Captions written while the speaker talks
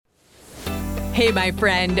Hey, my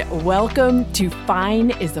friend, welcome to Fine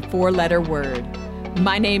is a Four-Letter Word.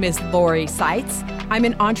 My name is Lori Seitz. I'm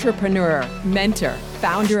an entrepreneur, mentor,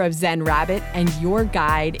 founder of Zen Rabbit, and your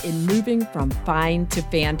guide in moving from fine to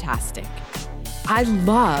fantastic. I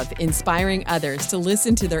love inspiring others to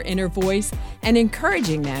listen to their inner voice and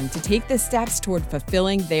encouraging them to take the steps toward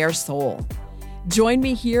fulfilling their soul. Join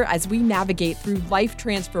me here as we navigate through life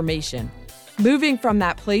transformation, moving from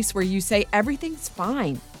that place where you say everything's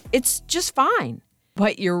fine. It's just fine,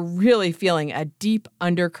 but you're really feeling a deep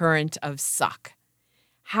undercurrent of suck.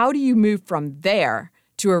 How do you move from there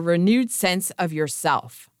to a renewed sense of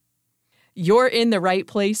yourself? You're in the right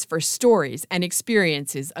place for stories and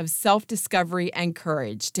experiences of self-discovery and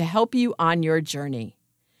courage to help you on your journey.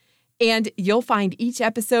 And you'll find each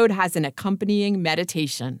episode has an accompanying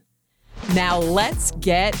meditation. Now let's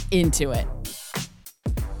get into it.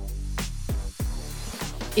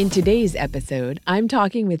 In today's episode, I'm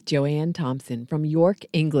talking with Joanne Thompson from York,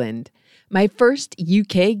 England, my first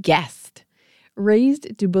UK guest.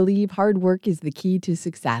 Raised to believe hard work is the key to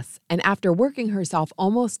success, and after working herself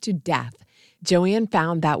almost to death, Joanne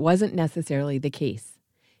found that wasn't necessarily the case.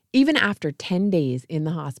 Even after 10 days in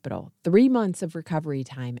the hospital, 3 months of recovery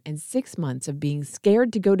time, and 6 months of being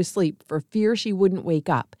scared to go to sleep for fear she wouldn't wake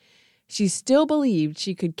up, she still believed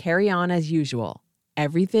she could carry on as usual.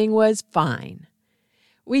 Everything was fine.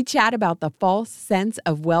 We chat about the false sense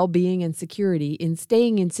of well-being and security in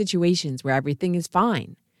staying in situations where everything is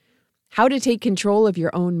fine, how to take control of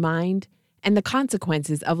your own mind, and the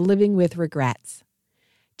consequences of living with regrets.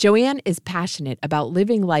 Joanne is passionate about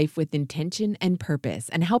living life with intention and purpose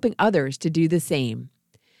and helping others to do the same.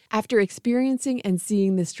 After experiencing and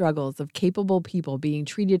seeing the struggles of capable people being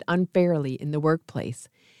treated unfairly in the workplace,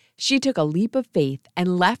 she took a leap of faith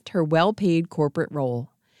and left her well-paid corporate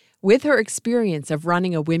role. With her experience of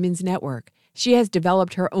running a women's network, she has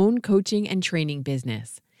developed her own coaching and training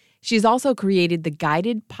business. She's also created the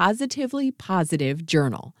guided Positively Positive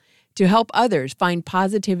Journal to help others find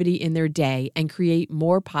positivity in their day and create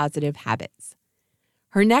more positive habits.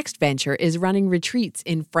 Her next venture is running retreats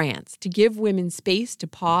in France to give women space to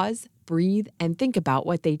pause, breathe, and think about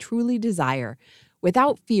what they truly desire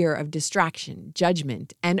without fear of distraction,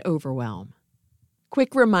 judgment, and overwhelm.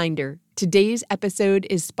 Quick reminder, today's episode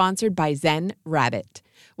is sponsored by Zen Rabbit.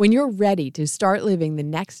 When you're ready to start living the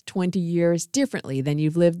next 20 years differently than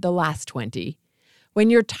you've lived the last 20, when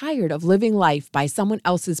you're tired of living life by someone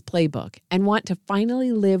else's playbook and want to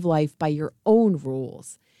finally live life by your own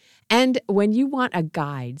rules, and when you want a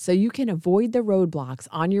guide so you can avoid the roadblocks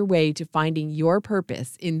on your way to finding your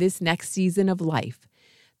purpose in this next season of life,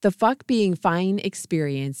 the Fuck Being Fine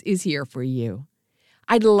experience is here for you.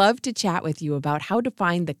 I'd love to chat with you about how to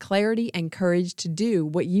find the clarity and courage to do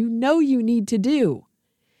what you know you need to do.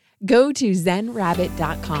 Go to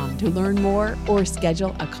zenrabbit.com to learn more or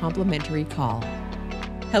schedule a complimentary call.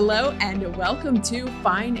 Hello and welcome to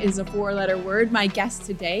Fine is a Four-Letter Word. My guest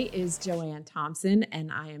today is Joanne Thompson,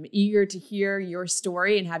 and I am eager to hear your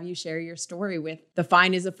story and have you share your story with the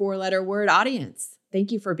Fine is a Four-Letter Word audience.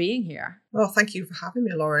 Thank you for being here. Well, thank you for having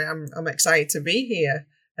me, Laurie. I'm excited to be here.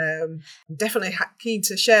 I'm definitely keen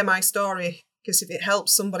to share my story because if it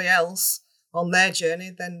helps somebody else on their journey,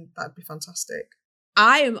 then that'd be fantastic.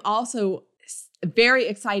 I am also very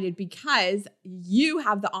excited because you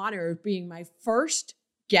have the honor of being my first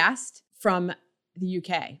guest from the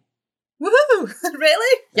UK. Woohoo!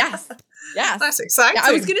 Really? Yes. Yes. That's exciting. Yeah,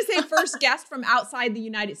 I was going to say first guest from outside the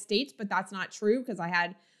United States, but that's not true because I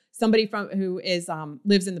had somebody who is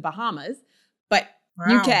lives in the Bahamas, but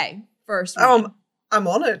wow. UK first. I'm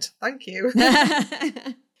honored. Thank you.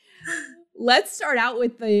 Let's start out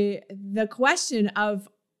with the question of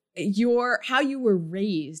how you were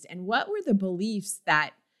raised and what were the beliefs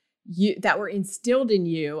that were instilled in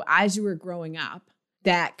you as you were growing up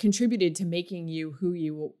that contributed to making you who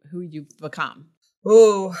you've become?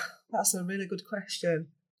 Oh, that's a really good question.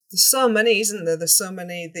 There's so many, isn't there? There's so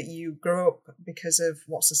many that you grow up because of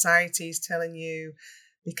what society is telling you,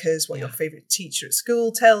 because what your favorite teacher at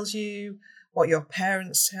school tells you, what your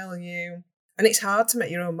parents tell you. And it's hard to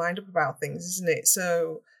make your own mind up about things, isn't it?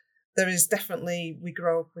 So there is definitely, we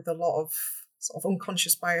grow up with a lot of sort of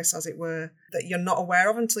unconscious bias, as it were, that you're not aware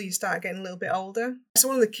of until you start getting a little bit older. So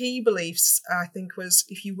one of the key beliefs, I think, was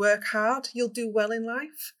if you work hard, you'll do well in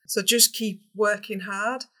life. So just keep working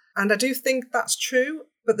hard. And I do think that's true,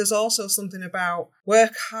 but there's also something about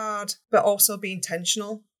work hard, but also be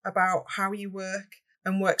intentional about how you work.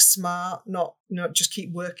 And work smart, not just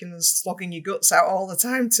keep working and slogging your guts out all the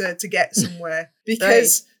time to get somewhere.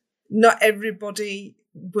 Because not everybody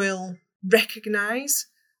will recognise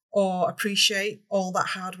or appreciate all that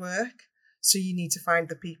hard work. So you need to find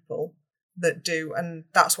the people that do. And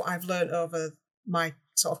that's what I've learned over my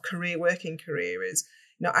sort of working career is,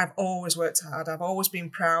 I've always worked hard. I've always been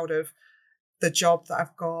proud of the job that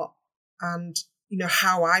I've got and,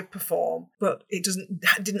 how I perform, but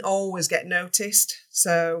didn't always get noticed.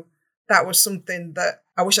 So that was something that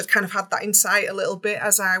I wish I'd kind of had that insight a little bit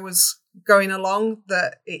as I was going along,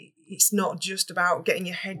 that it's not just about getting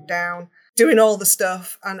your head down, doing all the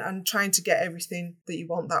stuff and trying to get everything that you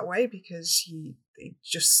want that way, because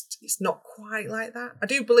it's not quite like that. I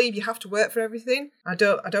do believe you have to work for everything. I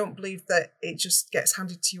don't believe that it just gets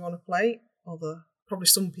handed to you on a plate, although probably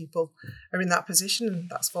some people are in that position and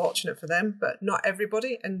that's fortunate for them, but not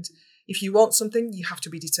everybody. And if you want something, you have to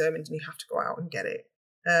be determined and you have to go out and get it.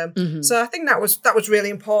 So I think that was really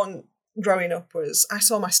important growing up. Was I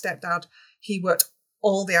saw my stepdad, he worked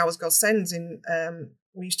all the hours God sends in,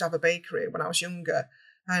 we used to have a bakery when I was younger,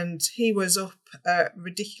 and he was up at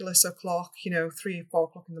ridiculous o'clock, 3 or 4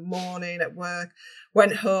 o'clock in the morning at work,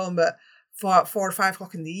 went home at 4 or 5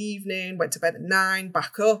 o'clock in the evening, went to bed at 9,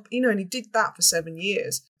 back up, and he did that for 7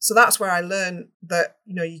 years. So that's where I learned that,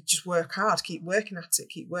 you just work hard, keep working at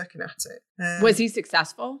it. Was he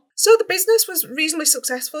successful? So the business was reasonably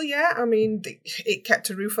successful, yeah. I mean, it kept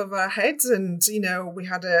a roof over our heads and, we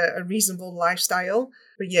had a reasonable lifestyle.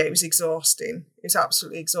 But yeah, it was exhausting. It was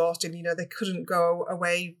absolutely exhausting. They couldn't go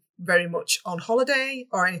away very much on holiday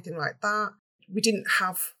or anything like that. We didn't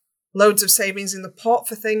have loads of savings in the pot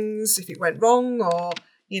for things if it went wrong, or,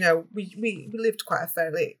 we lived quite a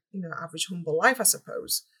fairly, average, humble life, I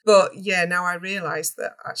suppose. But yeah, now I realise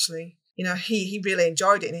that actually, he really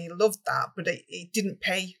enjoyed it and he loved that, but it didn't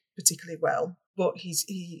pay particularly well. But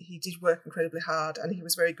he did work incredibly hard and he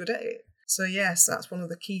was very good at it. So yes, that's one of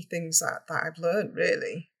the key things that I've learned,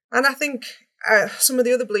 really. And I think some of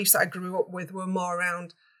the other beliefs that I grew up with were more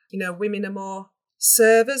around, women are more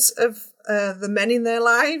servers of the men in their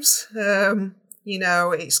lives.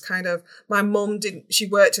 It's kind of, my mum she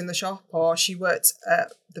worked in the shop, or she worked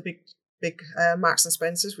at the big Marks and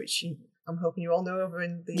Spencers, which I'm hoping you all know over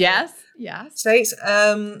in the yes. States.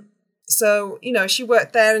 So, she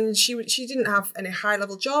worked there and she didn't have any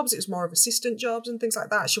high-level jobs. It was more of assistant jobs and things like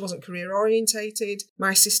that. She wasn't career-orientated.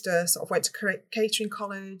 My sister sort of went to catering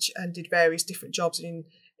college and did various different jobs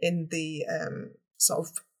in the sort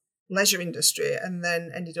of leisure industry, and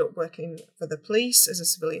then ended up working for the police as a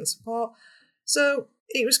civilian support. So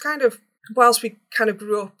it was kind of, whilst we kind of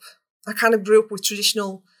grew up, I kind of grew up with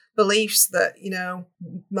traditional beliefs that,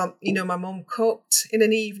 my mum cooked in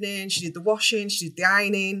an evening, she did the washing, she did the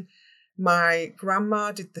ironing. My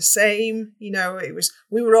grandma did the same.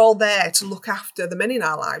 We were all there to look after the men in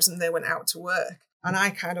our lives and they went out to work. And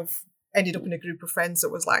I kind of ended up in a group of friends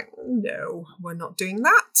that was like, no, we're not doing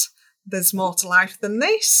that. There's more to life than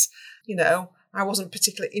this. I wasn't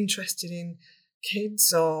particularly interested in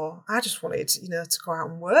kids, or I just wanted, to go out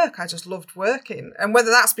and work. I just loved working. And whether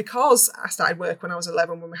that's because I started work when I was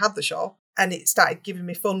 11 when we had the shop and it started giving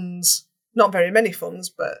me funds, not very many funds,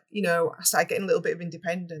 but, I started getting a little bit of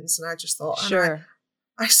independence and I just thought, sure.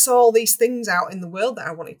 I saw all these things out in the world that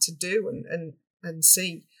I wanted to do and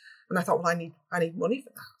see. And I thought, well, I need money for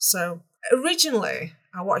that. So originally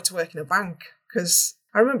I wanted to work in a bank because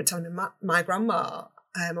I remember telling my grandma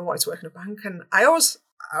I wanted to work in a bank, and I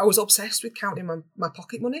was obsessed with counting my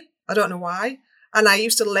pocket money. I don't know why. And I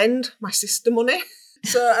used to lend my sister money.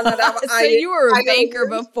 So you were a banker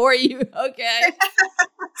before you, okay.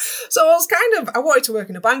 So I wanted to work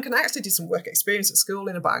in a bank, and I actually did some work experience at school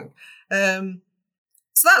in a bank.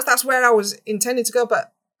 So that's where I was intending to go.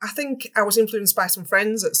 But I think I was influenced by some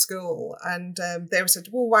friends at school, and they said,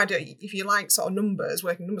 well, why don't you, if you like sort of numbers,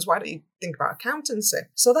 working numbers, why don't you think about accountancy?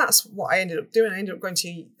 So that's what I ended up doing. I ended up going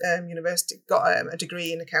to university, got a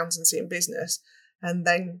degree in accountancy and business, and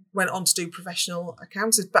then went on to do professional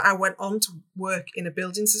accounting. But I went on to work in a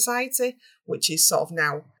building society, which is sort of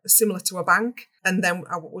now similar to a bank. And then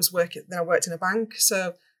I worked in a bank.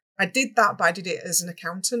 So I did that, but I did it as an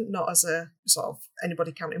accountant, not as a sort of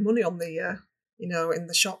anybody counting money on the, in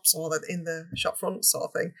the shops or in the shop front sort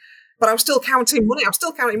of thing. But I was still counting money. I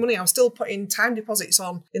was still putting time deposits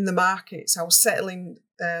on in the markets. I was settling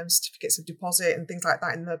certificates of deposit and things like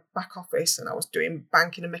that in the back office. And I was doing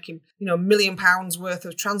banking and making, £1 million worth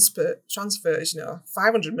of transfers,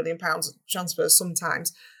 £500 million transfers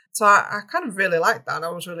sometimes. So I kind of really liked that. And I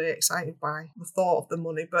was really excited by the thought of the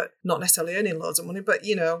money, but not necessarily earning loads of money. But,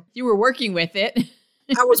 you were working with it.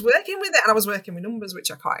 I was working with it, and I was working with numbers,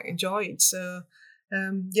 which I quite enjoyed. So,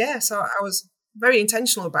 so I was very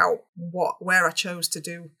intentional about where I chose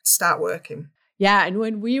to start working. Yeah. And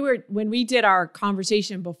when we did our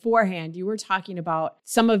conversation beforehand, you were talking about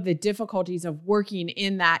some of the difficulties of working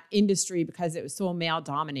in that industry because it was so male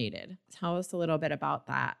dominated. Tell us a little bit about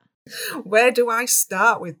that. Where do I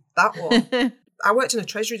start with that one? I worked in a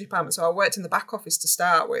treasury department, so I worked in the back office to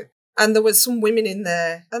start with. And there was some women in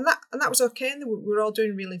there, and that was okay. And we were all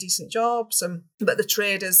doing really decent jobs. But the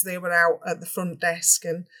traders, they were out at the front desk,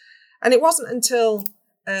 and it wasn't until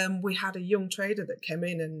we had a young trader that came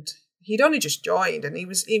in, and he'd only just joined, and he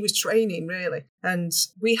was training really, and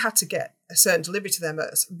we had to get a certain delivery to them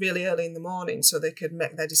at really early in the morning so they could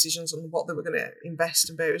make their decisions on what they were going to invest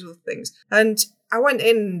and various other things. And I went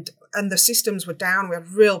in, and the systems were down. We had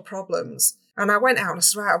real problems. And I went out and I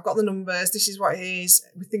said, right, I've got the numbers. This is what it is.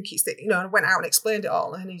 We think it's, and I went out and explained it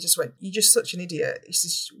all. And he just went, you're just such an idiot. He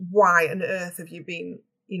says, why on earth have you been,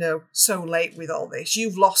 so late with all this?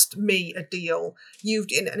 You've lost me a deal.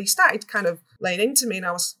 And he started kind of laying into me. And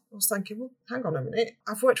I was thinking, well, hang on a minute.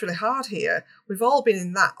 I've worked really hard here. We've all been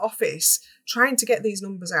in that office trying to get these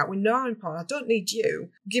numbers out. We know how important. I don't need you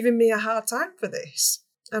giving me a hard time for this.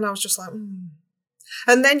 And I was just like,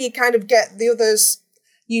 And then you kind of get the others.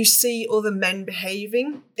 You see other men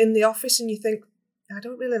behaving in the office and you think, I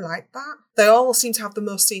don't really like that. They all seem to have the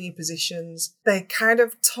most senior positions. They kind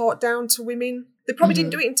of talk down to women. They probably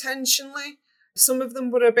didn't do it intentionally. Some of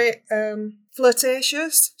them were a bit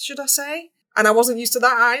flirtatious, should I say. And I wasn't used to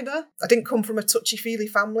that either. I didn't come from a touchy-feely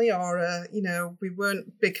family or, we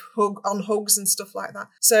weren't big on hugs and stuff like that.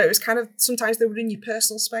 So it was kind of, sometimes they were in your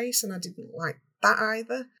personal space and I didn't like that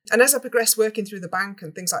either. And as I progressed working through the bank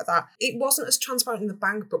and things like that, it wasn't as transparent in the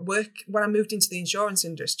bank, but when I moved into the insurance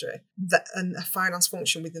industry and a finance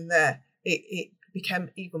function within there, it became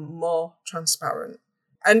even more transparent.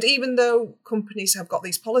 And even though companies have got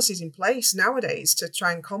these policies in place nowadays to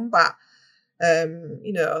try and combat,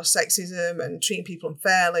 sexism and treating people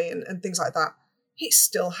unfairly and things like that, it's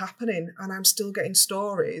still happening. And I'm still getting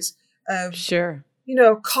stories of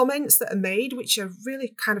comments that are made, which are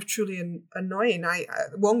really kind of truly annoying.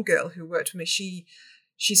 One girl who worked for me, she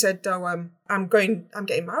said, "Oh, I'm getting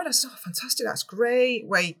married." I said, "Oh, fantastic, that's great.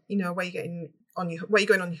 Where you going on your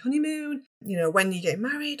honeymoon? When are you getting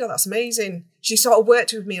married? Oh, that's amazing." She sort of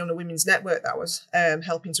worked with me on a women's network that I was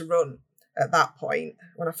helping to run at that point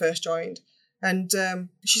when I first joined. And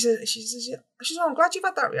she says, "Oh, I'm glad you've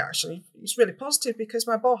had that reaction. It's really positive because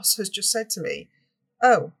my boss has just said to me,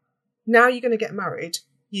 oh, now you're going to get married,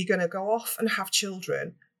 you're going to go off and have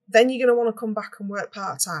children, then you're going to want to come back and work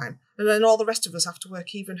part-time. And then all the rest of us have to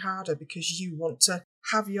work even harder because you want to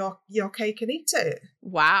have your cake and eat it."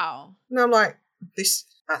 Wow. And I'm like,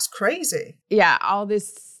 that's crazy. Yeah, all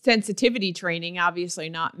this sensitivity training obviously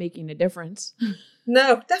not making a difference.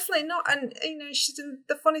 No, definitely not. And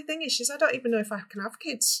the funny thing is, I don't even know if I can have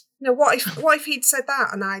kids. What if he'd said that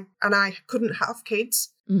and I couldn't have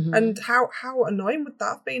kids? Mm-hmm. And how annoying would that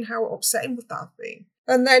have been? How upsetting would that have been?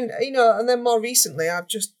 And then more recently, I've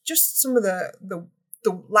just some of the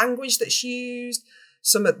language that's used,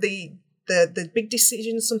 some of the big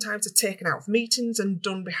decisions sometimes are taken out of meetings and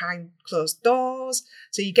done behind closed doors.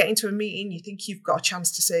 So you get into a meeting, you think you've got a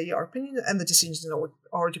chance to say your opinion, and the decisions are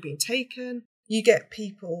already being taken. You get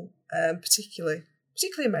people, particularly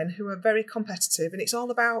men, who are very competitive, and it's all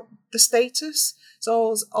about the status. It's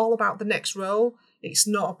all about the next role. It's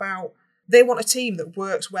not about, they want a team that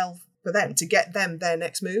works well for them to get them their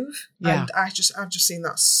next move. Yeah. And I've just seen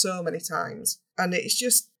that so many times, and it's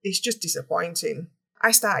just disappointing.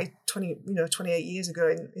 I started 28 years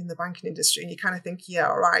ago in the banking industry, and you kind of think, yeah,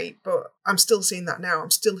 all right, but I'm still seeing that now.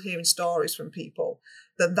 I'm still hearing stories from people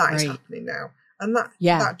that is happening now, and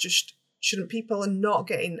that just shouldn't. People are not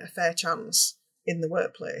getting a fair chance in the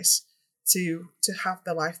workplace to have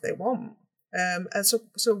the life they want. And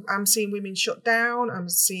so I'm seeing women shut down. I'm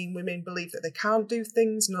seeing women believe that they can't do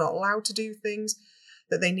things, not allowed to do things,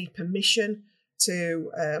 that they need permission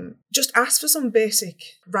to just ask for some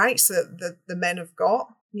basic rights that the men have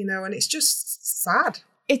got, and it's just sad.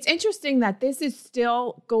 It's interesting that this is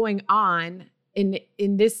still going on in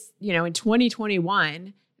this, in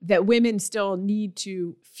 2021, that women still need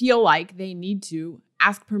to feel like they need to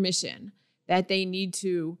ask permission, that they need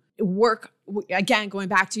to work, again, going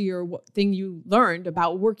back to your thing you learned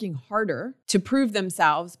about working harder to prove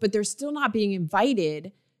themselves, but they're still not being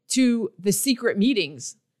invited to the secret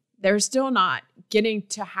meetings. They're still not getting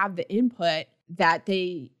to have the input that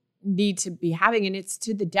they need to be having. And it's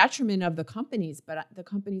to the detriment of the companies, but the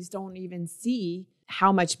companies don't even see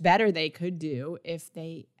how much better they could do if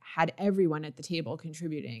they had everyone at the table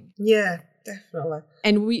contributing. Yeah, definitely.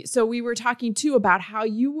 And we were talking too about how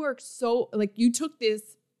you work you took this,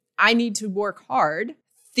 I need to work hard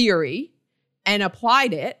theory and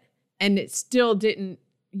applied it and it still didn't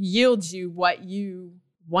yield you what you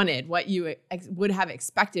wanted, what you would have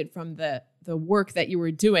expected from the work that you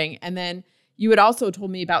were doing. And then you had also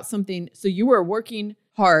told me about something. So you were working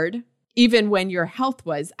hard even when your health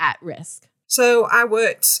was at risk. So I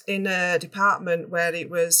worked in a department where it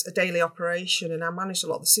was a daily operation, and I managed a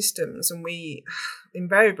lot of the systems, and we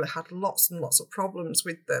invariably had lots and lots of problems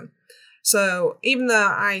with them. So even though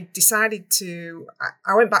I decided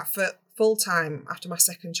I went back for full time after my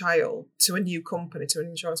second child to a new company, to an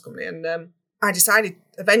insurance company, and I decided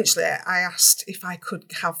eventually, I asked if I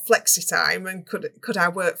could have flexi time and could I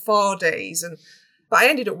work 4 days, but I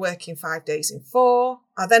ended up working 5 days in 4.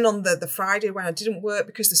 Then on the Friday when I didn't work,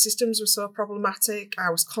 because the systems were so problematic,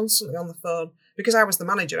 I was constantly on the phone. Because I was the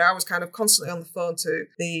manager, I was kind of constantly on the phone to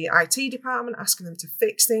the IT department, asking them to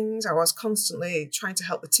fix things. I was constantly trying to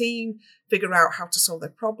help the team figure out how to solve their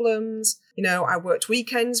problems. You know, I worked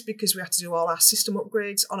weekends because we had to do all our system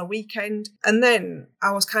upgrades on a weekend. And then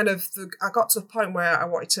I was I got to the point where I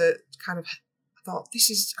wanted to I thought,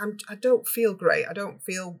 I don't feel great. I don't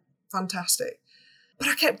feel fantastic. But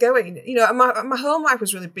I kept going. You know, my home life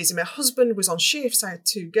was really busy. My husband was on shifts. I had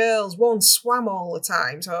 2 girls. One swam all the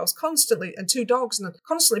time. So I was constantly, and 2 dogs, and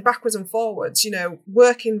constantly backwards and forwards, you know,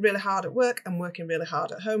 working really hard at work and working really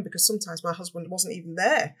hard at home, because sometimes my husband wasn't even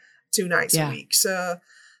there 2 nights a week. So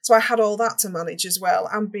I had all that to manage as well,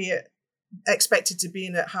 and be expected to be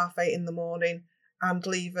in at 8:30 in the morning and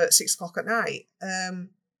leave at 6 o'clock at night.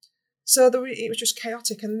 So it was just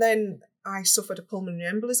chaotic. And then I suffered a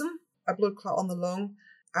pulmonary embolism, a blood clot on the lung.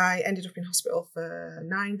 I ended up in hospital for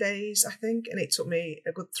 9 days, I think, and it took me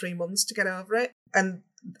a good 3 months to get over it. And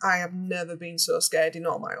I have never been so scared in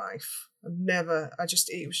all my life.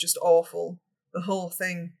 It was just awful, the whole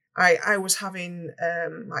thing. I was having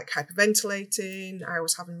hyperventilating. I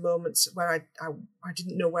was having moments where I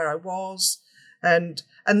didn't know where I was. And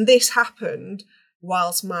this happened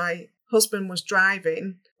whilst my husband was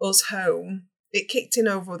driving us home. It kicked in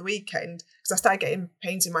over the weekend because I started getting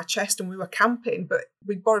pains in my chest, and we were camping, but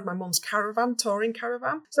we borrowed my mum's touring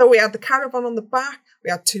caravan. So we had the caravan on the back, we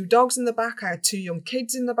had 2 dogs in the back, I had 2 young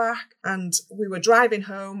kids in the back, and we were driving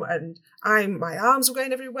home, and my arms were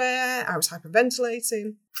going everywhere, I was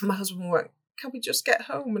hyperventilating. My husband went, can we just get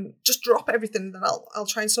home and just drop everything, and then I'll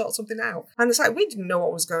try and sort something out? And it's like, we didn't know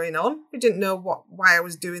what was going on. We didn't know why I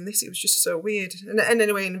was doing this. It was just so weird. And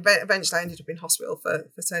anyway, eventually I ended up in hospital for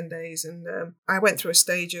 10 days. And I went through a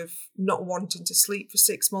stage of not wanting to sleep for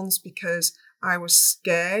 6 months because I was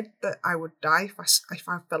scared that I would die if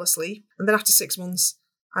I fell asleep. And then after 6 months,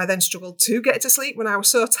 I then struggled to get to sleep when I was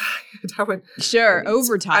so tired. I went,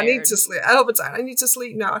 overtired. I need to sleep. Overtime. I need to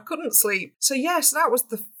sleep now. I couldn't sleep. So yes, that was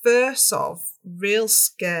the first sort of real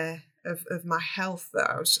scare of my health that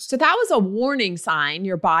I was just. So that was a warning sign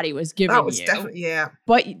your body was giving you. That was definitely, yeah.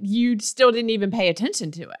 But you still didn't even pay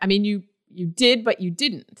attention to it. I mean, you did, but you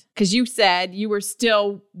didn't, because you said you were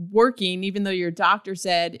still working, even though your doctor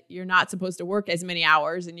said you're not supposed to work as many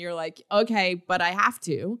hours, and you're like, okay, but I have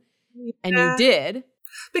to, and you did.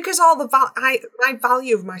 Because all my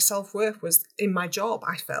value of my self-worth was in my job,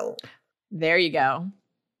 I felt. There you go.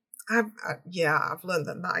 I've learned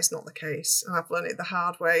that is not the case, and I've learned it the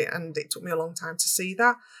hard way, and it took me a long time to see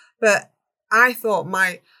that. But I thought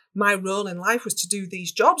my role in life was to do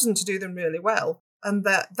these jobs and to do them really well, and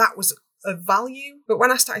that was of value. But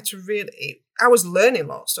when I started to I was learning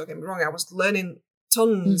lots, don't get me wrong, I was learning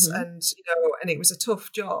tons, and it was a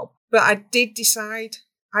tough job. But I did decide,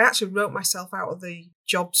 I actually wrote myself out of the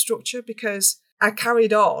job structure, because I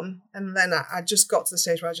carried on, and then I just got to the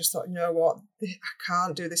stage where I just thought, you know what, I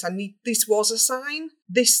can't do this. this was a sign.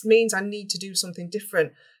 This means I need to do something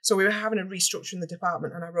different. So we were having a restructure in the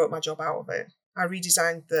department, and I wrote my job out of it. I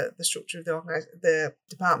redesigned the structure of the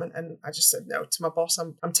department, and I just said no to my boss.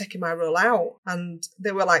 I'm taking my role out. And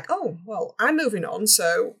they were like, oh, well, I'm moving on,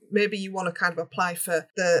 so maybe you want to kind of apply for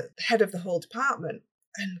the head of the whole department.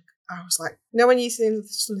 And I was like, when you think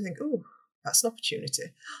something, oh, that's an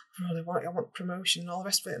opportunity. I want promotion and all the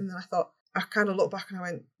rest of it. And then I kind of looked back and I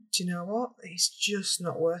went, do you know what? It's just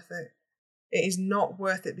not worth it. It is not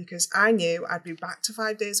worth it, because I knew I'd be back to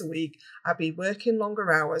 5 days a week. I'd be working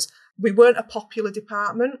longer hours. We weren't a popular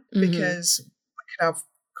department because I could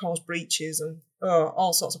cause breaches and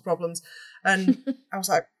all sorts of problems. And I was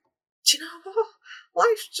like, do you know what?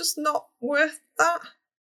 Life's just not worth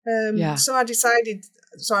that. So I decided,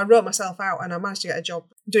 I wrote myself out, and I managed to get a job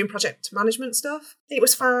doing project management stuff. It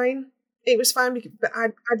was fine, but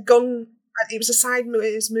I'd gone, it was a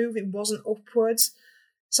sideways move, it wasn't upwards.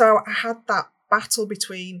 So I had that battle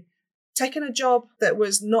between taking a job that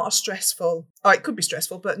was not as stressful, or it could be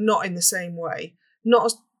stressful, but not in the same way, not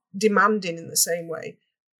as demanding in the same way,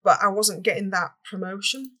 but I wasn't getting that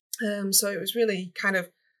promotion. So it was really kind of,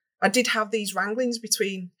 I did have these wranglings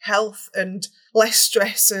between health and less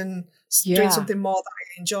stress and doing something more that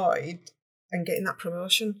I enjoyed and getting that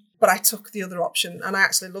promotion. But I took the other option, and I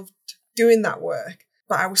actually loved doing that work.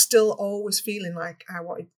 But I was still always feeling like I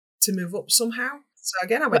wanted to move up somehow. So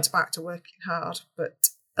again, I went back to working hard, but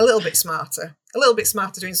a little bit smarter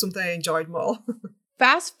doing something I enjoyed more.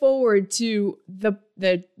 Fast forward to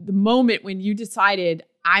the moment when you decided,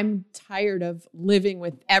 I'm tired of living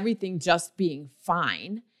with everything just being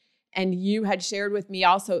fine. And you had shared with me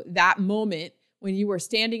also that moment when you were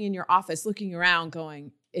standing in your office looking around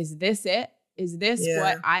going, is this it? Is this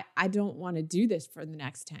what I don't want to do this for the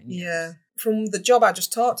next 10 years? Yeah. From the job I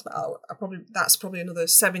just talked about, that's probably another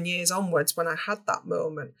 7 years onwards when I had that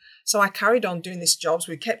moment. So I carried on doing this job.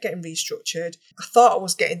 So we kept getting restructured. I thought I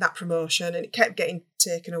was getting that promotion and it kept getting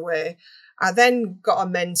taken away. I then got a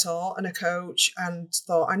mentor and a coach and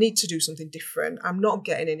thought, I need to do something different. I'm not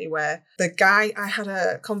getting anywhere. I had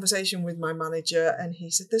a conversation with my manager and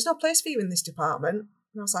he said, there's no place for you in this department.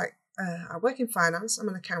 And I was like, I work in finance. I'm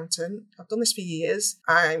an accountant. I've done this for years.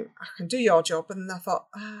 I can do your job. And then I thought,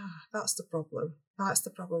 that's the problem. That's the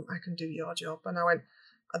problem. I can do your job. And I went,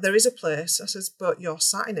 there is a place. I says, but you're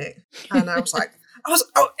sat in it. And I was like, I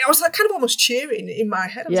was like kind of almost cheering in my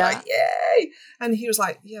head. I was like, yay. And he was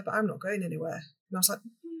like, yeah, but I'm not going anywhere. And I was like,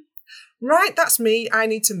 right, that's me. I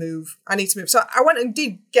need to move. So I went and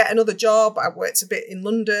did get another job. I worked a bit in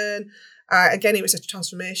London. Again, it was a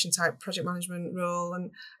transformation type project management role.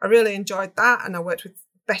 And I really enjoyed that. And I worked with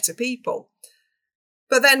better people.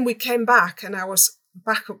 But then we came back and I was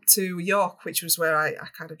back up to York, which was where I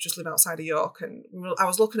kind of just live outside of York. And I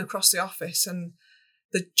was looking across the office and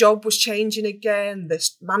the job was changing again.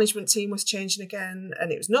 This management team was changing again.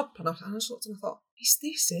 And it was up. And I just looked and I thought, is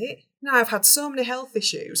this it? Now I've had so many health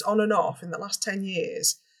issues on and off in the last 10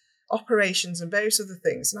 years, operations and various other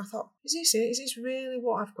things. And I thought, is this it? Is this really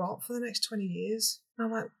what I've got for the next 20 years? And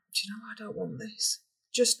I'm like, do you know, I don't want this.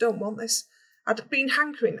 Just don't want this. I'd been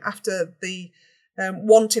hankering after the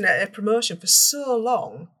wanting a promotion for so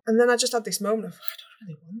long. And then I just had this moment of, I don't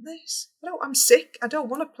really want this. I'm sick. I don't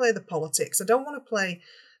want to play the politics. I don't want to play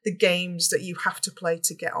the games that you have to play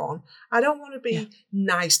to get on. I don't want to be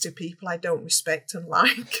nice to people I don't respect and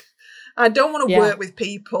like. I don't want to work with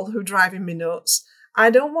people who are driving me nuts. I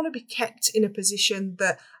don't want to be kept in a position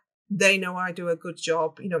that they know I do a good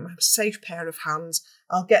job. You know, I'm a safe pair of hands.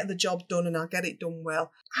 I'll get the job done and I'll get it done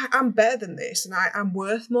well. I'm better than this and I'm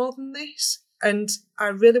worth more than this. And I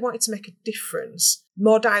really wanted to make a difference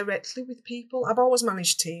more directly with people. I've always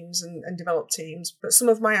managed teams and developed teams, but some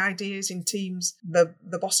of my ideas in teams, the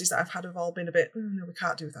bosses that I've had have all been a bit, no, we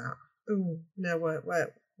can't do that. Oh, no,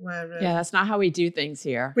 we're that's not how we do things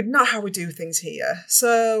here. Not how we do things here.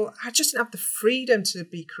 So I just didn't have the freedom to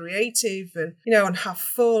be creative and, you know, and have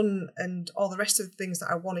fun and all the rest of the things that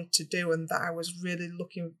I wanted to do and that I was really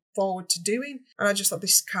looking forward to doing. And I just thought,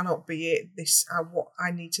 this cannot be it. I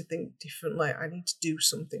need to think differently. I need to do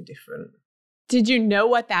something different. Did you know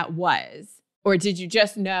what that was? Or did you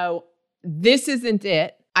just know this isn't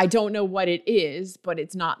it? I don't know what it is, but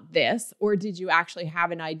it's not this. Or did you actually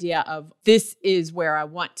have an idea of this is where I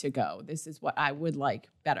want to go? This is what I would like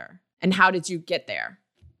better. And how did you get there?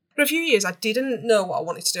 For a few years, I didn't know what I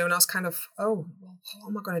wanted to do. And I was kind of, what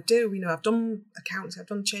am I going to do? You know, I've done accounts, I've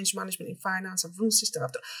done change management in finance, I've run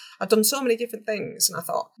systems, I've done so many different things. And I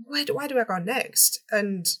thought, where do I go next?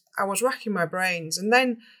 And I was racking my brains. And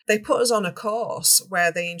then they put us on a course where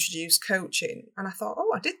they introduced coaching. And I thought,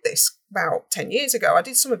 I did this about 10 years ago. I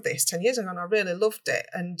did some of this 10 years ago and I really loved it.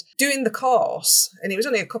 And doing the course, and it was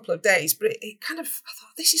only a couple of days, but it kind of, I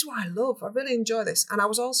thought, this is what I love. I really enjoy this. And I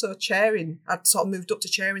was also I'd sort of moved up to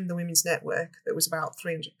chairing the Women's Network that was about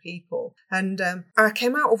 300 people. And I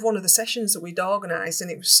came out of one of the sessions that we'd organised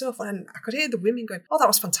and it was so fun. And I could hear the women going, that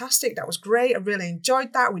was fantastic. That was great. I really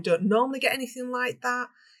enjoyed that. We don't normally get anything like that.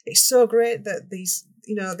 It's so great that these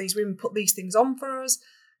women put these things on for us.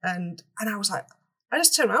 And I was like, I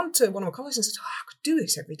just turned around to one of my colleagues and said, I could do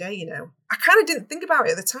this every day, you know. I kind of didn't think about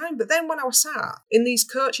it at the time, but then when I was sat in these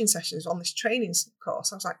coaching sessions on this training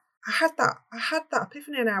course, I was like, I had that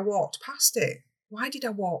epiphany and I walked past it. Why did I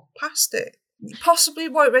walk past it? You possibly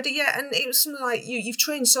weren't ready yet. And it was something like, you've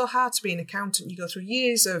trained so hard to be an accountant. You go through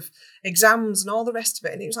years of exams and all the rest of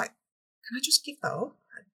it. And it was like, can I just give that up?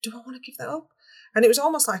 Do I want to give that up? And it was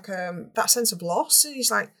almost like that sense of loss. And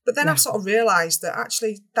he's like, but then I sort of realised that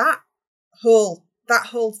actually that whole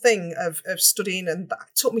thing of studying and that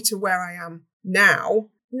took me to where I am now.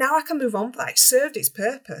 Now I can move on for that. It served its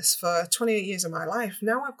purpose for 28 years of my life.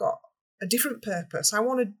 Now I've got a different purpose. I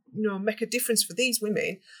want to, make a difference for these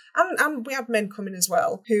women. And we had men coming as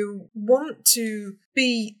well who want to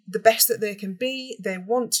be the best that they can be. They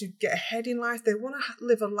want to get ahead in life. They want to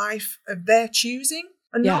live a life of their choosing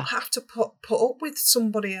and not have to put up with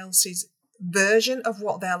somebody else's version of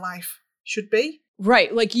what their life should be.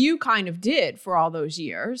 Right. Like you kind of did for all those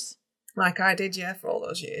years. Like I did, for all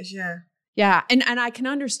those years, Yeah. And I can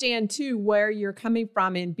understand too where you're coming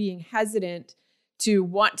from in being hesitant to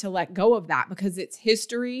want to let go of that because it's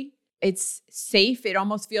history. It's safe. It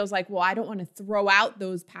almost feels like, well, I don't want to throw out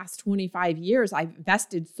those past 25 years. I've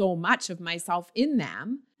invested so much of myself in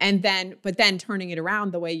them. But then turning it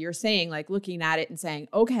around the way you're saying, like looking at it and saying,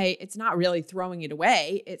 okay, it's not really throwing it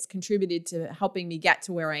away. It's contributed to helping me get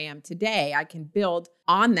to where I am today. I can build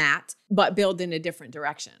on that, but build in a different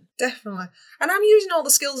direction. Definitely. And I'm using all the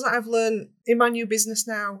skills that I've learned in my new business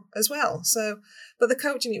now as well. But the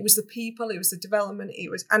coaching, it was the people, it was the development, it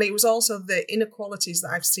was also the inequalities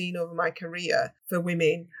that I've seen over my career for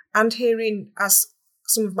women and hearing as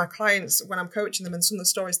some of my clients when I'm coaching them and some of the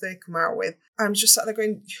stories they come out with, I'm just sat there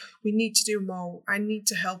going, we need to do more. I need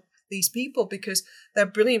to help these people because they're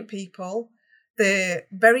brilliant people. They're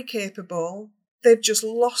very capable. They've just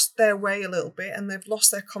lost their way a little bit and they've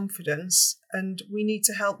lost their confidence. And we need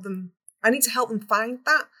to help them. I need to help them find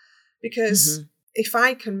that because if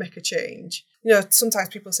I can make a change, sometimes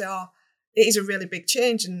people say, oh, it is a really big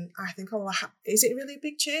change. And I think, oh, is it really a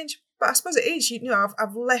big change? But I suppose it is.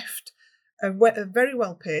 I've left a very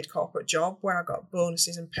well-paid corporate job where I got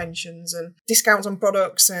bonuses and pensions and discounts on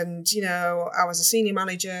products and, I was a senior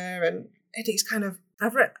manager and it's kind of,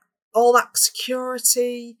 I've read all that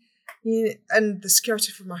security and the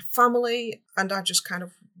security for my family and I just kind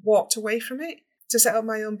of walked away from it to set up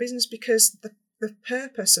my own business because the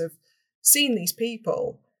purpose of seeing these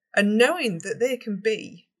people and knowing that they can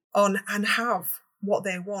be on and have what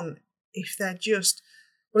they want if they're just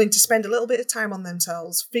willing to spend a little bit of time on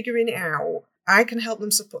themselves, figuring it out. I can help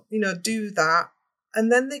them support, do that. And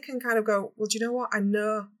then they can kind of go, well, do you know what? I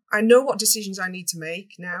know what decisions I need to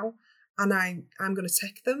make now. And I'm going to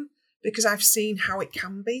take them because I've seen how it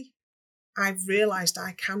can be. I've realised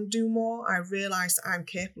I can do more. I've realised I'm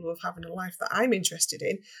capable of having a life that I'm interested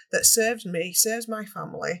in, that serves me, serves my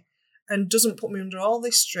family, and doesn't put me under all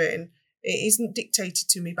this strain. It isn't dictated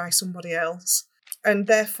to me by somebody else. And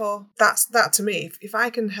therefore, that's that to me. If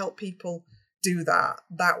I can help people do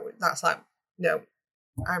that's like,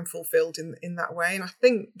 I'm fulfilled in that way. And I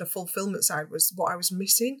think the fulfillment side was what I was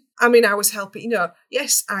missing. I mean, I was helping,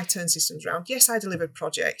 yes, I turned systems around. Yes, I delivered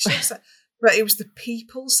projects. Yes, but it was the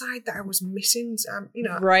people side that I was missing.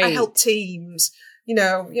 Right. I helped teams,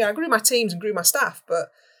 I grew my teams and grew my staff,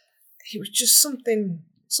 but it was just something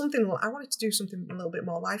I wanted to do something a little bit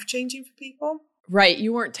more life-changing for people. Right.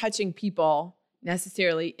 You weren't touching people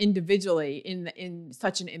necessarily individually in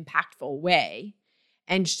such an impactful way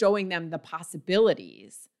and showing them the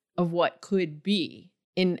possibilities of what could be.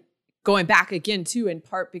 In going back again too, in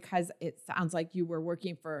part because it sounds like you were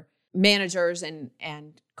working for managers and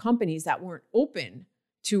companies that weren't open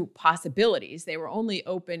to possibilities. They were only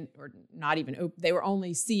open, or not even open, they were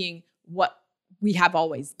only seeing what we have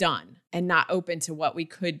always done and not open to what we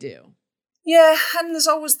could do. Yeah, and there's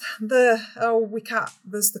always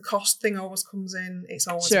there's the cost thing always comes in. It's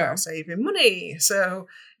always about saving money. So,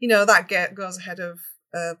 that goes ahead of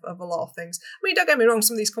a lot of things. I mean, don't get me wrong,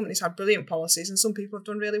 some of these companies have brilliant policies and some people have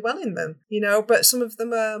done really well in them, but some of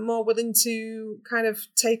them are more willing to kind of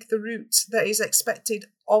take the route that is expected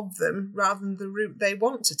of them rather than the route they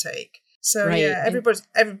want to take. So, yeah,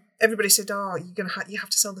 everybody said, oh, you have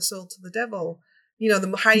to sell the soul to the devil.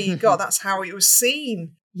 The higher you got, that's how it was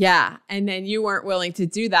seen. Yeah. And then you weren't willing to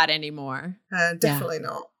do that anymore. Definitely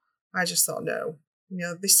not. I just thought, no,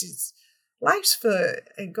 this is life's for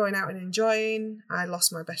going out and enjoying. I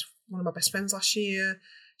lost one of my best friends last year.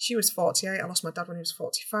 She was 48. I lost my dad when he was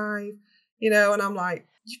 45, and I'm like,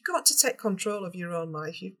 you've got to take control of your own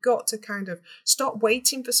life. You've got to kind of stop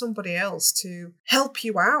waiting for somebody else to help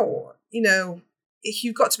you out. If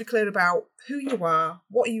you've got to be clear about who you are,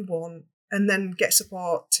 what you want, and then get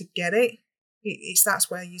support to get it.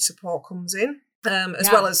 That's where your support comes in,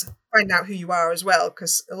 as well as find out who you are as well.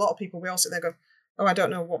 Because a lot of people, we all sit there and go, oh, I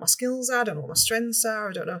don't know what my skills are. I don't know what my strengths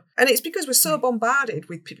are. I don't know. And it's because we're so bombarded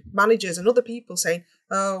with managers and other people saying,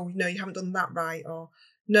 oh, you haven't done that right. Or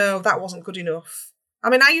no, that wasn't good enough. I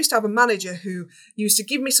mean, I used to have a manager who used to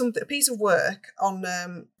give me a piece of work on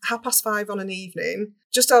 5:30 on an evening,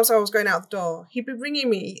 just as I was going out the door. He'd be ringing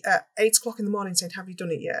me at 8 o'clock in the morning saying, have you done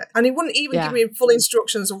it yet? And he wouldn't even give me full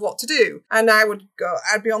instructions of what to do. And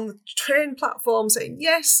I'd be on the train platform saying,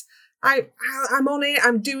 yes, I'm on it,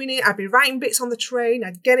 I'm doing it. I'd be writing bits on the train,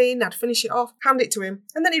 I'd get in, I'd finish it off, hand it to him,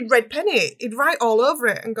 and then he'd red pen it. He'd write all over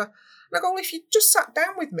it and go, well, if you just sat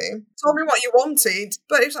down with me, told me what you wanted,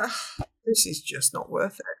 but it was like, this is just not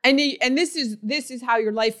worth it. And this is how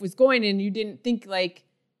your life was going, and you didn't think like,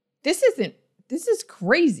 this is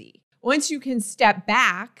crazy. Once you can step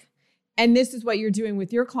back, and this is what you're doing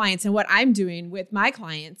with your clients and what I'm doing with my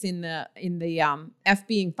clients in the F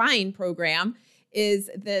Being Fine program, is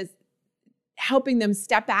the helping them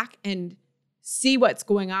step back and see what's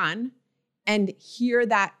going on and hear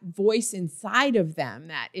that voice inside of them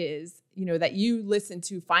that is, that you listened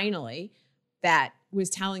to finally, that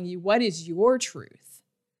was telling you what is your truth,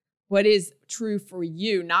 what is true for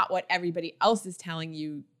you, not what everybody else is telling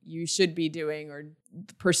you you should be doing or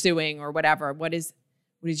pursuing or whatever. What is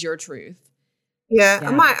your truth? Yeah.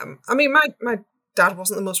 And my dad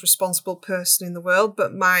wasn't the most responsible person in the world,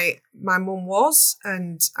 but my mum was.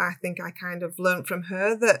 And I think I kind of learned from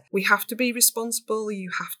her that we have to be responsible.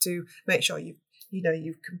 You have to make sure you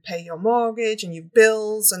can pay your mortgage and your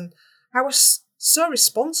bills. And I was so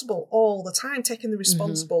responsible all the time, taking the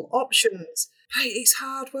responsible options. Hey, it's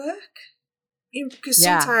hard work. Because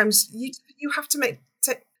sometimes you have to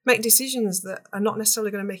make decisions that are not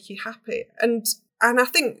necessarily going to make you happy. And I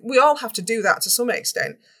think we all have to do that to some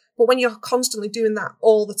extent. But when you're constantly doing that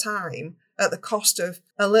all the time at the cost of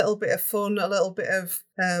a little bit of fun, a little bit of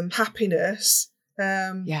happiness,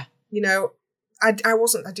 I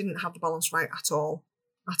didn't have the balance right at all.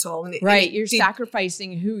 And you're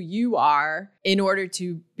sacrificing who you are in order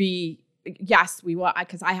to be. Yes, we want,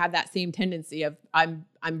 because I have that same tendency of I'm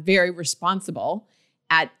very responsible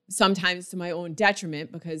at sometimes to my own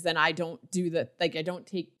detriment, because then I don't I don't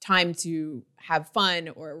take time to have fun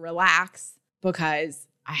or relax because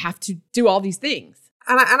I have to do all these things.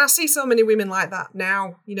 And I see so many women like that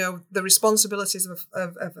now, the responsibilities of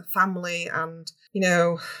a family and,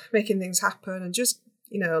 making things happen and just,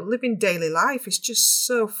 living daily life is just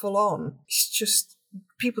so full on. It's just,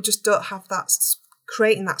 people just don't have that,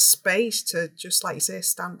 creating that space to just, like you say,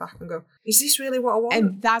 stand back and go, is this really what I want?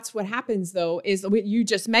 And that's what happens, though, is what you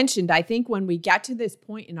just mentioned. I think when we get to this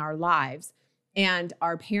point in our lives and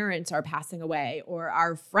our parents are passing away, or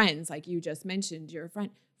our friends, like you just mentioned, your friend,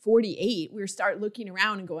 48, we start looking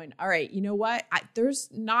around and going, all right, you know what? There's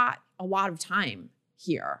not a lot of time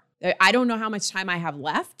here. I don't know how much time I have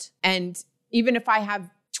left. And even if I have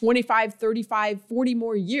 25, 35, 40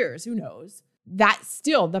 more years, who knows? That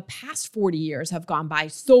still, the past 40 years have gone by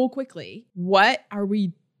so quickly. What are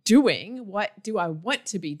we doing? What do I want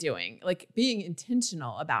to be doing? Like being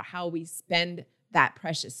intentional about how we spend that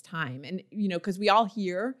precious time. And, because we all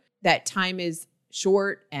hear that time is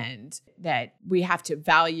short and that we have to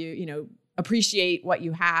value, appreciate what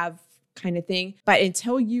you have kind of thing. But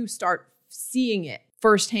until you start seeing it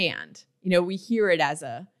firsthand, we hear it as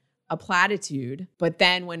a platitude. But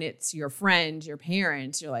then when it's your friend, your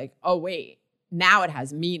parents, you're like, oh, wait, now it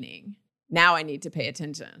has meaning. Now I need to pay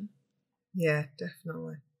attention. Yeah,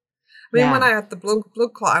 definitely. I mean, when I had the blood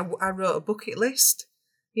clot, I wrote a bucket list,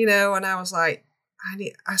 and I was like,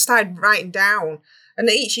 I started writing down. And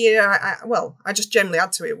each year, I just generally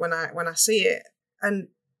add to it when I see it, and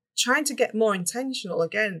trying to get more intentional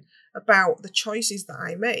again about the choices that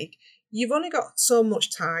I make. You've only got so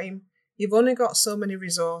much time. You've only got so many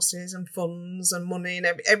resources and funds and money and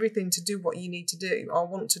everything to do what you need to do or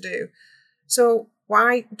want to do. So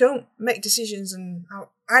why don't make decisions? And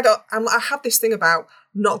I have this thing about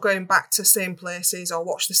not going back to same places or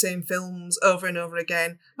watch the same films over and over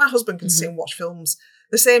again. My husband can sit and watch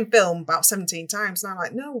the same film about 17 times. And I'm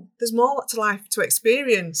like, no, there's more to life to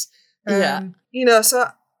experience. So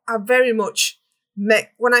I very much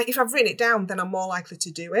if I've written it down, then I'm more likely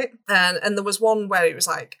to do it. And there was one where it was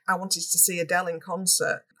like, I wanted to see Adele in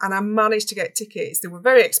concert and I managed to get tickets. They were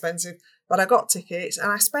very expensive, but I got tickets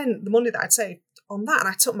and I spent the money that I'd saved on that. And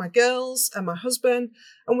I took my girls and my husband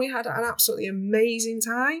and we had an absolutely amazing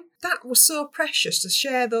time. That was so precious to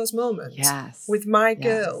share those moments with my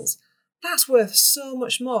girls. That's worth so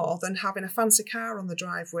much more than having a fancy car on the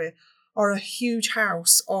driveway or a huge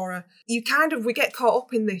house we get caught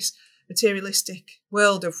up in this materialistic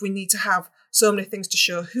world of we need to have so many things to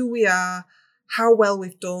show who we are, how well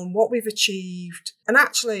we've done, what we've achieved. And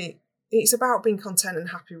actually, it's about being content and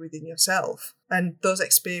happy within yourself and those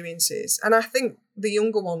experiences. And I think the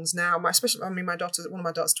younger ones now, one of my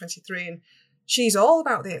daughters 23, and she's all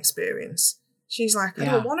about the experience. She's like, I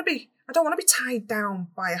don't want to be tied down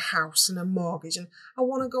by a house and a mortgage, and I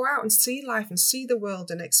want to go out and see life and see the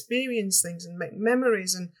world and experience things and make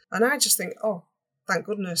memories. And I just think, oh, thank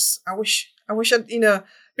goodness. I wish I'd,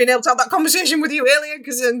 been able to have that conversation with you earlier,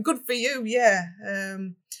 because good for you. Yeah.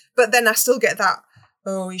 but then I still get that,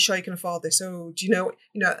 oh, are you sure you can afford this? Oh, do you know,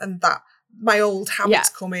 and that my old habits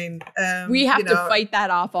come in. We have to fight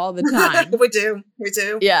that off all the time. We do.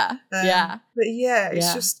 Yeah. But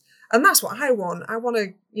it's just, and that's what I want. I want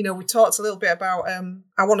to, we talked a little bit about,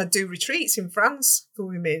 I want to do retreats in France for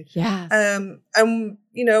women. Yeah. And,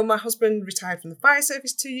 my husband retired from the fire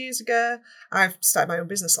service 2 years ago. I've started my own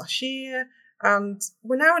business last year. And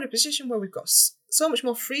we're now in a position where we've got so much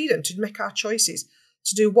more freedom to make our choices,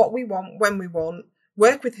 to do what we want, when we want,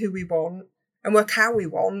 work with who we want, and work how we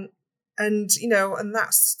want. And, and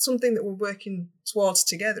that's something that we're working towards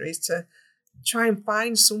together, is to try and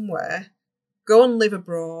find somewhere, go and live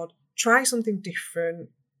abroad, try something different,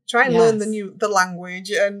 try and learn the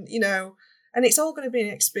language, and, and it's all going to be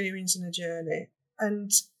an experience and a journey.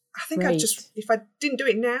 And I think if I didn't do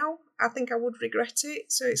it now, I think I would regret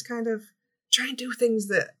it. So it's kind of try and do things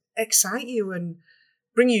that excite you and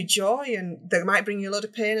bring you joy, and they might bring you a lot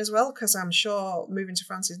of pain as well, because I'm sure moving to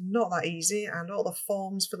France is not that easy, and all the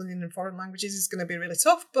forms filling in foreign languages is going to be really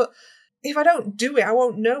tough. But if I don't do it, I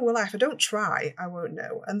won't know, will I? If I don't try, I won't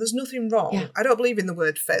know. And there's nothing wrong. Yeah. I don't believe in the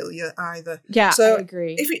word failure either. Yeah, so I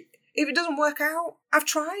agree. If it doesn't work out, I've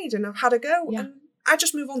tried and I've had a go, and I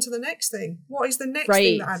just move on to the next thing. What is the next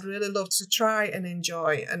thing that I'd really love to try and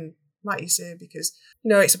enjoy? And like you say, because,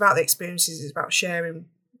 it's about the experiences, it's about sharing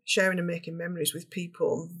and making memories with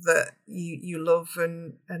people that you love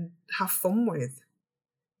and have fun with.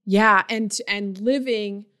 Yeah, and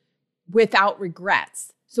living without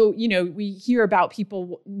regrets. So, we hear about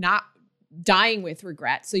people not dying with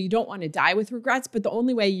regrets. So you don't want to die with regrets, but the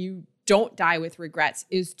only way you don't die with regrets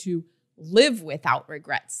is to live without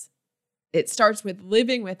regrets. It starts with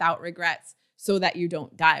living without regrets so that you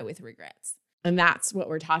don't die with regrets. And that's what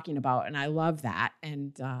we're talking about. And I love that.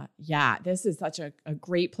 And this is such a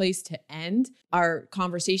great place to end our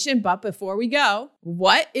conversation. But before we go,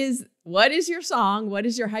 what is your song? What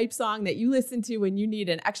is your hype song that you listen to when you need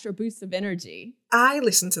an extra boost of energy? I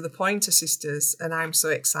listen to the Pointer Sisters, and I'm so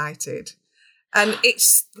excited. And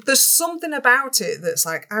there's something about it that's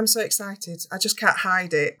like, I'm so excited. I just can't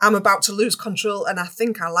hide it. I'm about to lose control, and I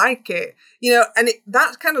think I like it. And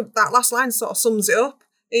that last line sort of sums it up,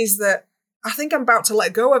 is that I think I'm about to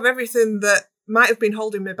let go of everything that might have been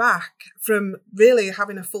holding me back from really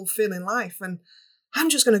having a fulfilling life. And I'm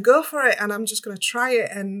just going to go for it, and I'm just going to try it.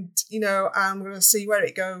 And, I'm going to see where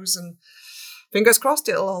it goes, and fingers crossed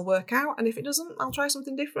it'll all work out. And if it doesn't, I'll try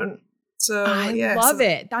something different. So I love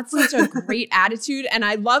it. That's such a great attitude. And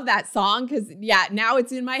I love that song because, now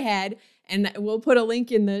it's in my head, and we'll put a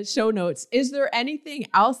link in the show notes. Is there anything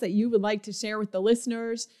else that you would like to share with the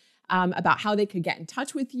listeners about how they could get in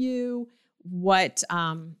touch with you? What,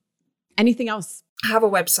 anything else? I have a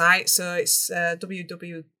website, so it's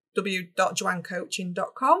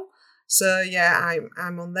www.joannecoaching.com. So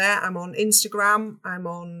I'm on there. I'm on Instagram. I'm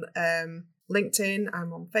on LinkedIn.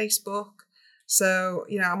 I'm on Facebook. So,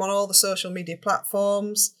 I'm on all the social media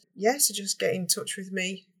platforms. So just get in touch with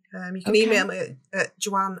me. You can email me at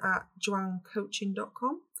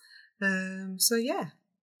joanne@joannecoaching.com.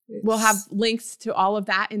 We'll have links to all of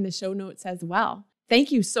that in the show notes as well.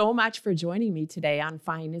 Thank you so much for joining me today on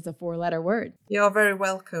Fine is a 4-letter word. You're very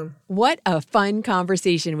welcome. What a fun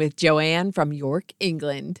conversation with Joanne from York,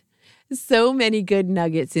 England. So many good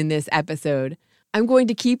nuggets in this episode. I'm going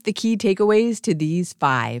to keep the key takeaways to these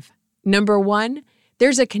 5. Number 1,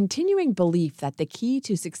 there's a continuing belief that the key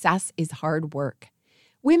to success is hard work.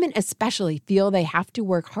 Women especially feel they have to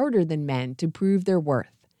work harder than men to prove their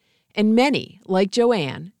worth. And many, like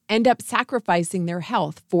Joanne, end up sacrificing their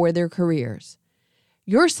health for their careers.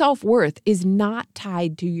 Your self-worth is not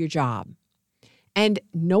tied to your job, and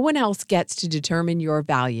no one else gets to determine your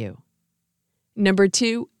value. Number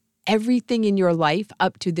 2, everything in your life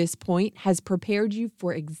up to this point has prepared you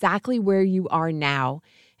for exactly where you are now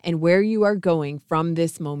and where you are going from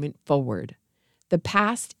this moment forward. The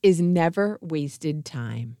past is never wasted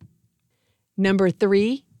time. Number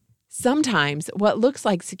 3, sometimes what looks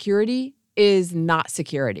like security is not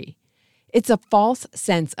security. It's a false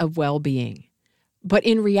sense of well-being. But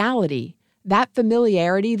in reality, that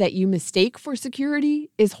familiarity that you mistake for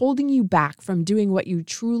security is holding you back from doing what you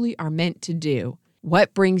truly are meant to do,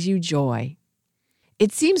 what brings you joy.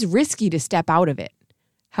 It seems risky to step out of it.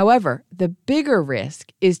 However, the bigger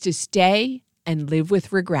risk is to stay and live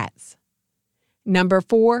with regrets. Number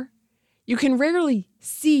 4, you can rarely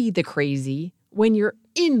see the crazy when you're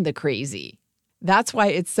in the crazy. That's why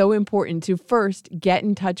it's so important to first get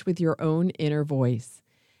in touch with your own inner voice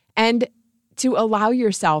and to allow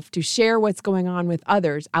yourself to share what's going on with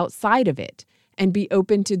others outside of it and be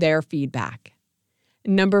open to their feedback.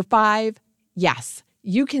 Number 5, yes,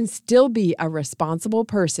 you can still be a responsible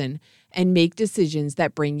person and make decisions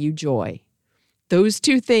that bring you joy. Those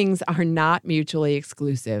two things are not mutually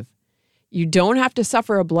exclusive. You don't have to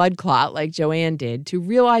suffer a blood clot like Joanne did to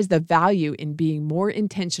realize the value in being more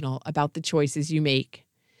intentional about the choices you make.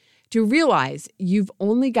 To realize you've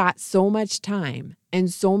only got so much time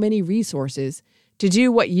and so many resources to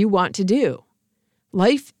do what you want to do.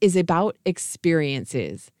 Life is about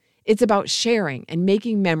experiences. It's about sharing and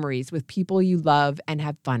making memories with people you love and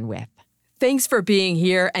have fun with. Thanks for being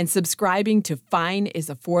here and subscribing to Fine is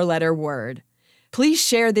a 4-letter word. Please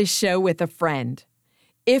share this show with a friend.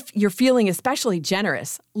 If you're feeling especially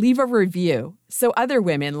generous, leave a review so other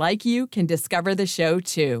women like you can discover the show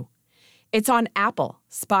too. It's on Apple,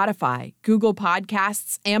 Spotify, Google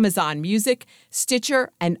Podcasts, Amazon Music,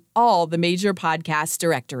 Stitcher, and all the major podcast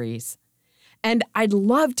directories. And I'd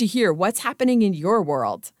love to hear what's happening in your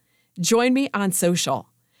world. Join me on social.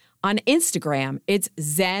 On Instagram, it's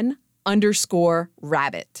zen_rabbit.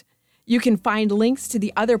 You can find links to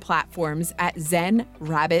the other platforms at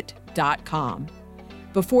zenrabbit.com.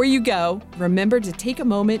 Before you go, remember to take a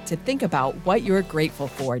moment to think about what you're grateful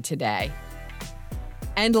for today.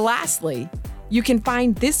 And lastly, you can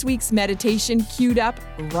find this week's meditation queued up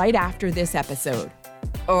right after this episode.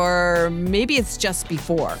 Or maybe it's just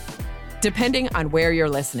before, depending on where you're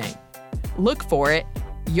listening. Look for it,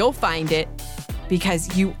 you'll find it,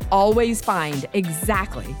 because you always find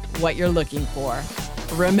exactly what you're looking for.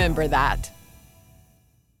 Remember that.